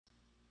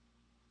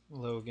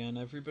Hello again,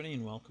 everybody,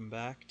 and welcome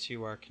back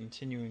to our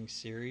continuing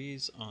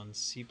series on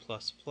C++.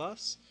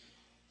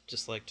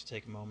 Just like to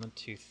take a moment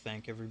to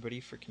thank everybody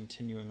for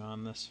continuing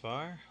on this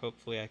far.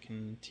 Hopefully I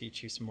can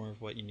teach you some more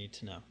of what you need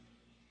to know.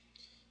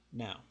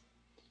 Now,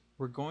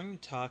 we're going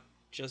to talk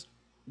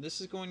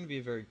this is going to be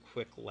a very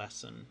quick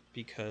lesson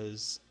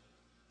because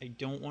I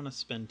don't want to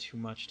spend too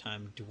much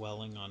time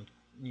dwelling on,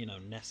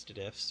 nested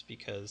ifs,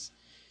 because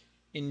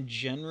in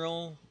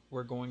general,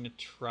 we're going to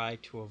try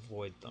to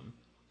avoid them.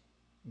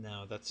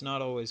 Now, that's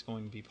not always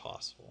going to be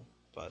possible,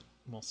 but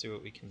we'll see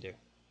what we can do.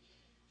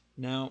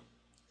 Now,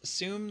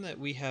 assume that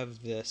we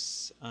have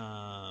this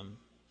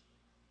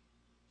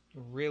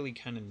really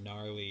kind of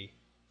gnarly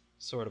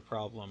sort of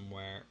problem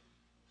where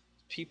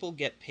people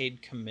get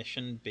paid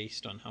commission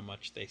based on how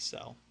much they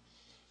sell.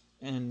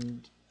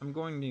 And I'm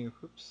going to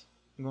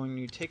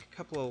take a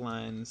couple of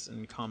lines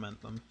and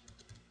comment them,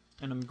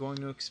 and I'm going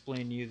to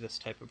explain to you this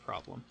type of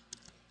problem.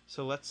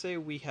 So let's say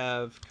we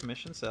have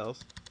commission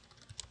sales,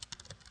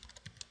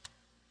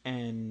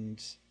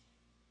 and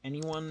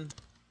anyone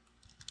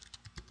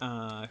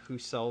who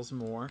sells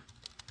more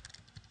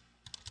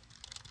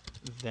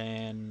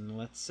than,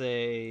 let's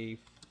say,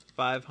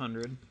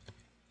 500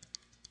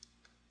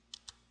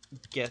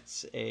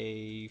 gets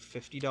a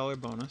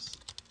 $50 bonus.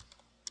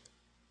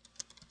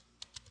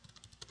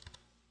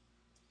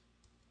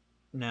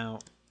 Now,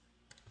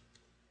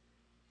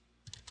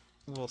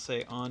 we'll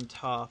say on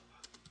top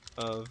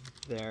of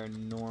their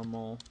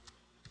normal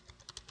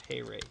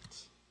pay rate.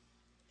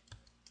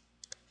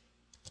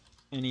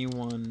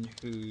 Anyone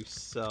who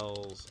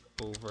sells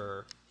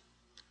over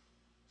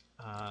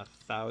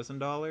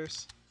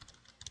 $1,000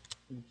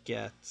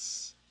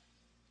 gets,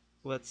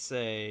 let's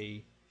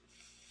say,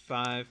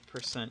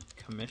 5%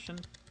 commission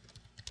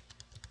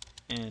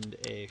and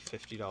a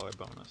 $50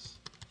 bonus.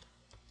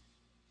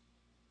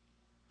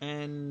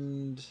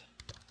 And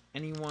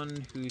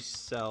anyone who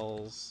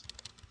sells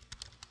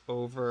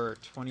over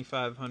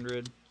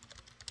 2,500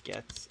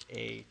 gets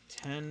a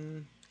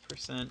 10%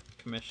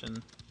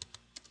 commission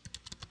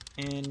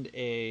and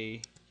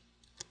a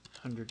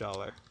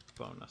 $100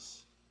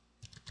 bonus.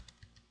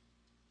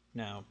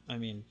 Now, I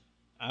mean,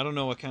 I don't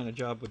know what kind of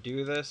job would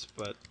do this,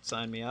 but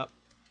sign me up.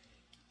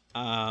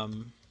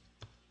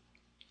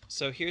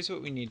 So here's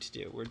what we need to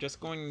do. We're just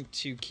going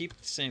to keep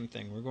the same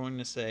thing. We're going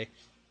to say,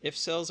 if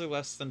sales are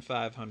less than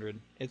 500,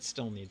 it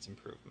still needs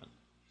improvement.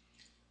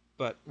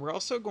 But we're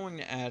also going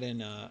to add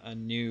in a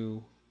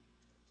new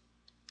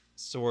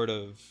sort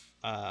of,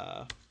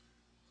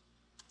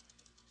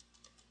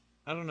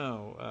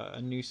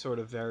 a new sort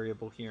of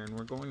variable here, and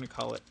we're going to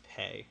call it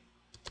pay.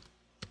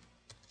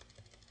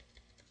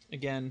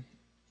 Again,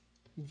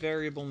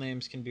 variable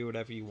names can be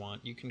whatever you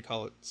want. You can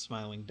call it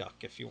smiling duck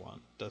if you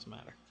want. Doesn't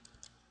matter.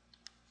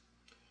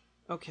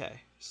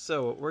 Okay,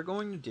 so what we're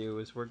going to do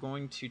is we're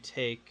going to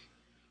take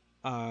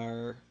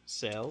our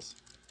sales,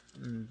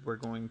 and we're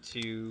going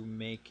to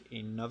make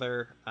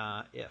another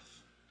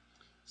if.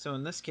 So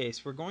in this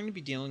case, we're going to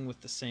be dealing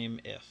with the same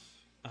if.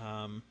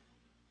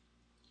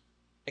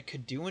 I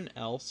could do an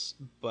else,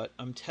 but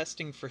I'm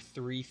testing for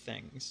 3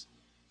 things,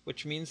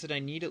 which means that I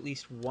need at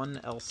least one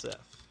else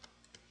if.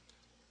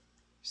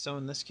 So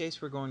in this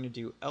case, we're going to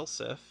do else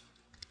if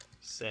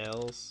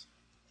sales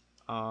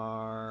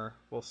are,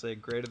 we'll say,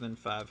 greater than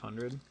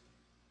 500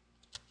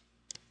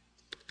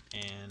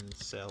 and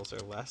sales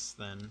are less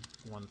than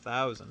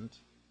 1,000,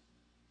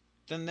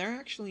 then they're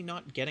actually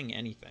not getting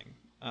anything.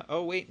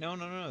 Oh wait,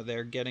 no,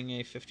 they're getting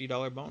a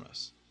 $50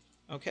 bonus.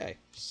 Okay,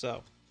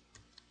 so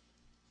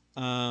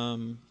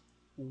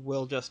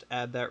we'll just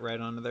add that right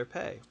onto their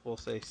pay. We'll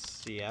say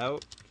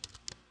cout,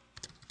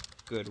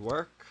 good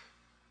work,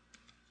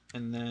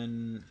 and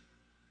then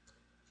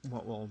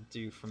what we'll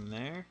do from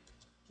there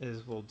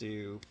is we'll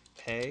do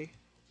pay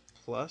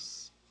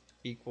plus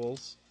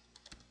equals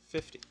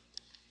 50.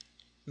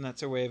 And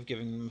that's our way of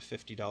giving them a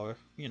 $50,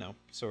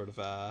 sort of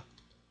a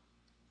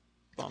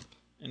bump.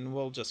 And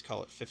we'll just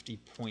call it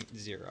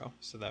 50.0,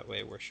 so that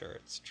way we're sure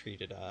it's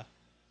treated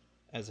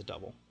as a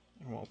double.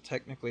 Well,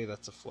 technically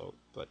that's a float,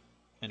 but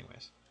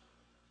anyways.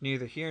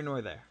 Neither here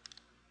nor there.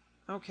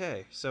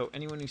 Okay, so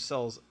anyone who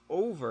sells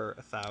over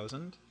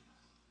 1,000,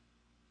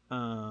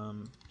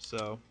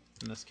 so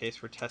in this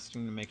case we're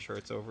testing to make sure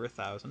it's over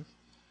 1,000.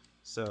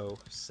 So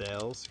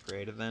sales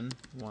greater than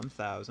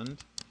 1,000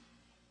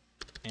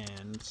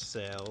 and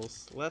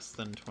sales less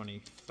than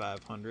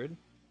 2,500.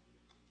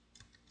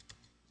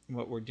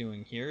 What we're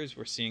doing here is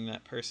we're seeing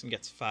that person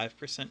gets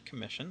 5%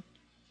 commission.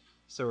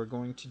 So we're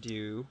going to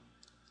do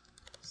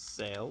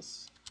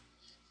sales.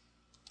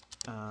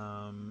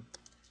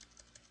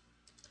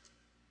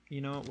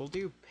 You know what, we'll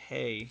do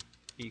pay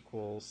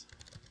equals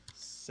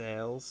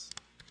sales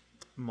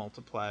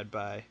multiplied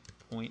by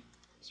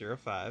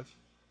 0.05,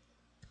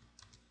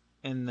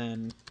 and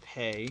then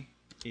pay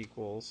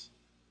equals,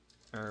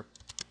 or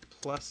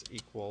plus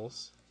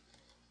equals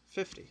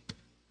 50.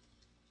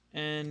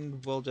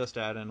 And we'll just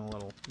add in a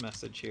little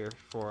message here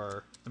for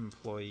our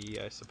employee,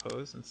 I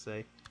suppose, and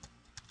say,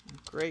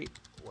 great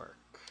work,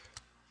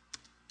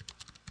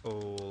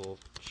 old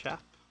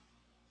chap.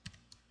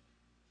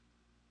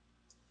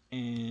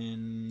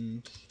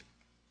 And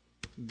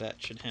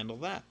that should handle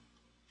that.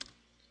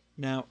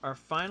 Now, our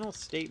final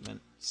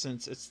statement,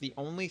 since it's the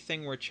only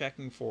thing we're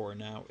checking for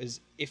now,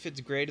 is if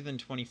it's greater than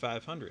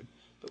 2,500.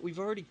 But we've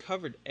already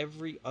covered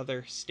every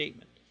other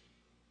statement.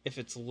 If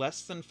it's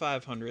less than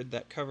 500,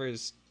 that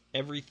covers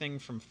everything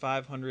from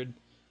 500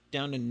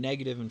 down to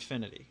negative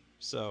infinity.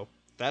 So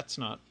that's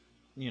not,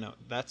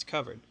 that's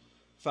covered.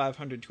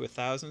 500 to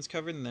 1,000 is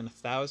covered, and then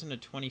 1,000 to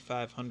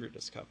 2,500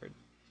 is covered.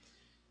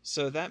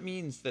 So that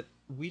means that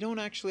we don't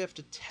actually have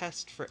to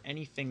test for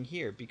anything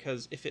here,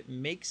 because if it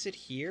makes it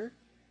here,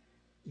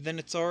 then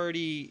it's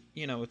already,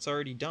 it's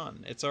already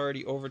done. It's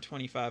already over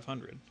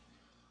 2,500.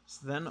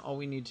 So then all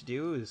we need to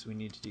do is we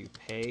need to do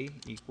pay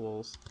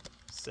equals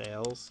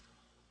sales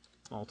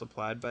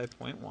multiplied by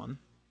 0.1,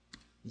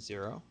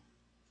 0.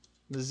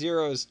 The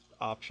 0 is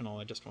optional.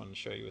 I just wanted to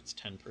show you it's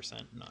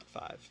 10%, not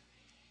 5.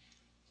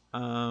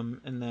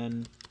 And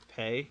then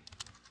pay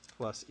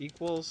plus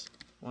equals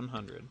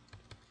 100.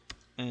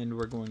 And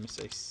we're going to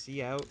say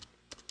cout.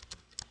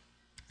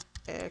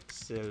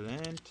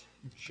 Excellent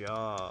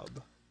job.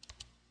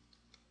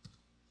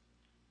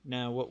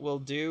 Now what we'll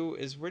do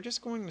is we're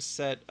just going to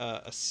set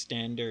a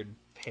standard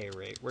pay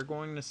rate. We're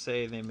going to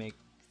say they make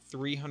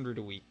 $300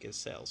 a week as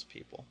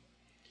salespeople.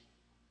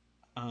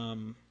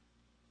 Now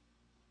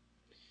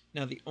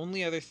the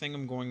only other thing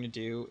I'm going to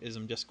do is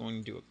I'm just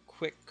going to do a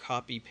quick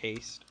copy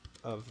paste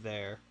of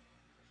their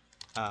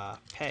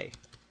pay.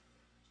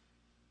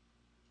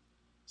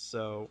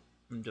 So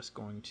I'm just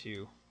going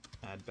to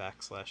add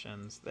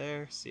 \ns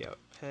there, cout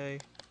pay.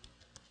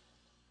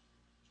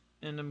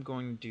 And I'm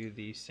going to do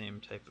the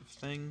same type of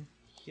thing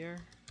here,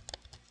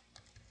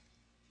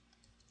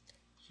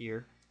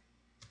 here,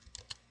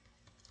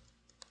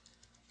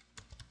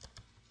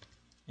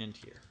 and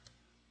here.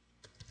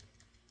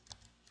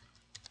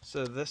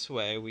 So this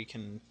way we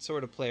can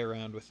sort of play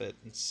around with it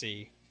and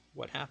see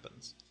what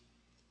happens.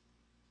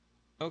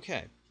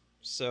 Okay,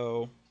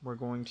 so we're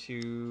going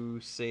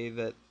to say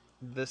that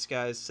this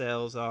guy's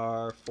sales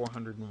are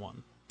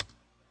 401.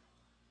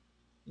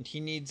 And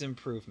he needs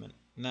improvement.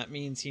 And that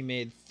means he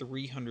made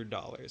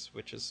 $300,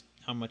 which is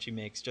how much he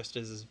makes just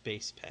as his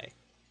base pay.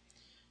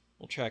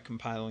 We'll try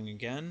compiling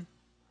again.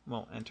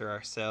 We'll enter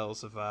our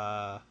sales of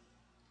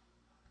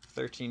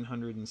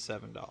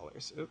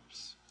 $1,307.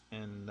 Oops.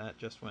 And that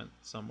just went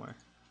somewhere.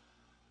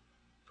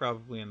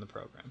 Probably in the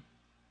program.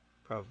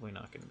 Probably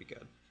not going to be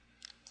good.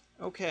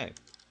 Okay.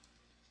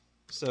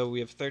 So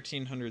we have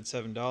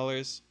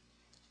 $1,307.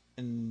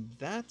 And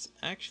that's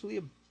actually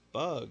a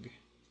bug.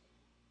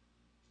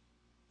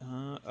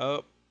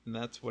 Oh, and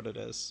that's what it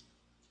is.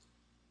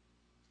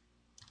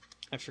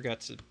 I forgot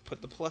to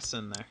put the plus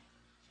in there.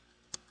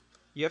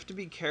 You have to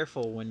be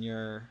careful when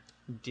you're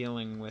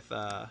dealing with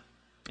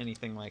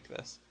anything like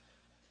this.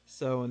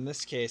 So in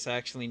this case, I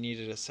actually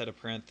needed a set of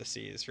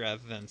parentheses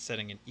rather than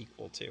setting an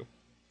equal to.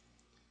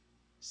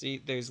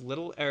 See, there's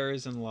little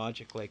errors in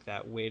logic like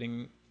that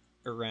waiting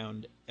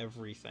around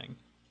everything.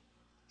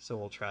 So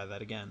we'll try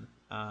that again.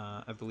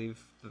 I believe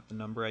that the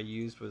number I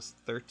used was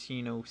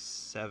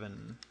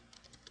 1307.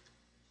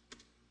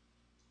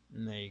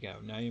 And there you go.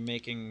 Now you're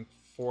making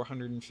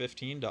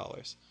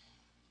 $415.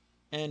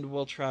 And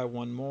we'll try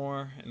one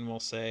more, and we'll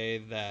say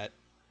that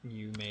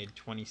you made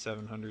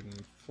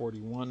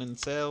 $2,741 in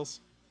sales.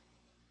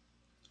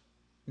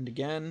 And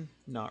again,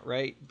 not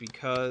right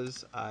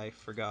because I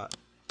forgot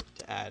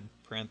to add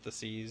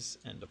parentheses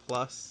and a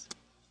plus.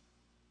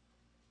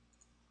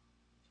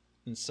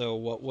 And so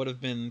what would have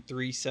been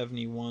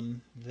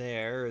 371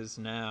 there is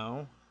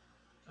now,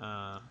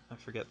 I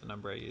forget the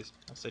number I used,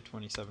 I'll say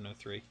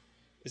 2703,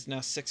 is now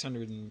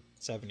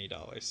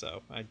 $670,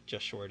 so I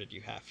just shorted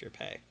you half your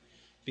pay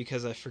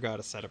because I forgot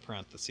a set of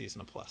parentheses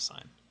and a plus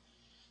sign.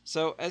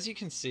 So as you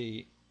can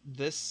see,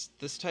 this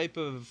type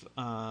of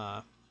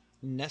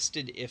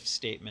nested if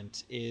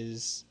statement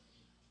is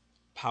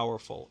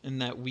powerful in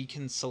that we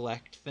can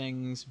select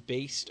things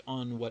based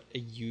on what a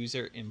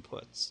user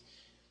inputs.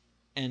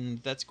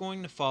 And that's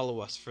going to follow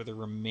us for the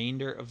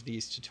remainder of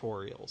these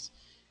tutorials,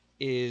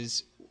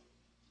 is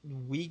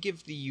we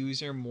give the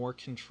user more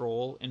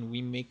control and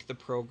we make the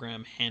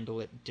program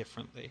handle it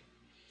differently.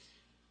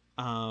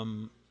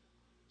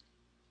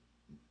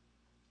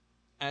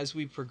 As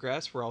we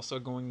progress, we're also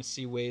going to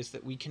see ways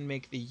that we can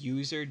make the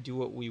user do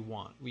what we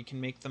want. We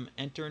can make them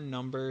enter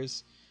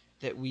numbers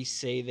that we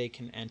say they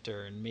can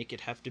enter and make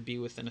it have to be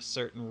within a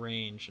certain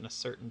range and a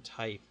certain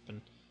type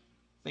and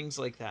things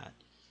like that.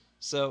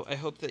 So I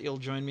hope that you'll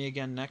join me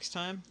again next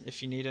time.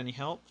 If you need any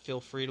help, feel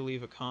free to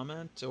leave a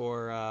comment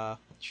or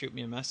shoot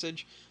me a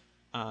message.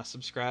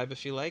 Subscribe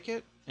if you like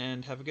it,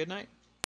 and have a good night.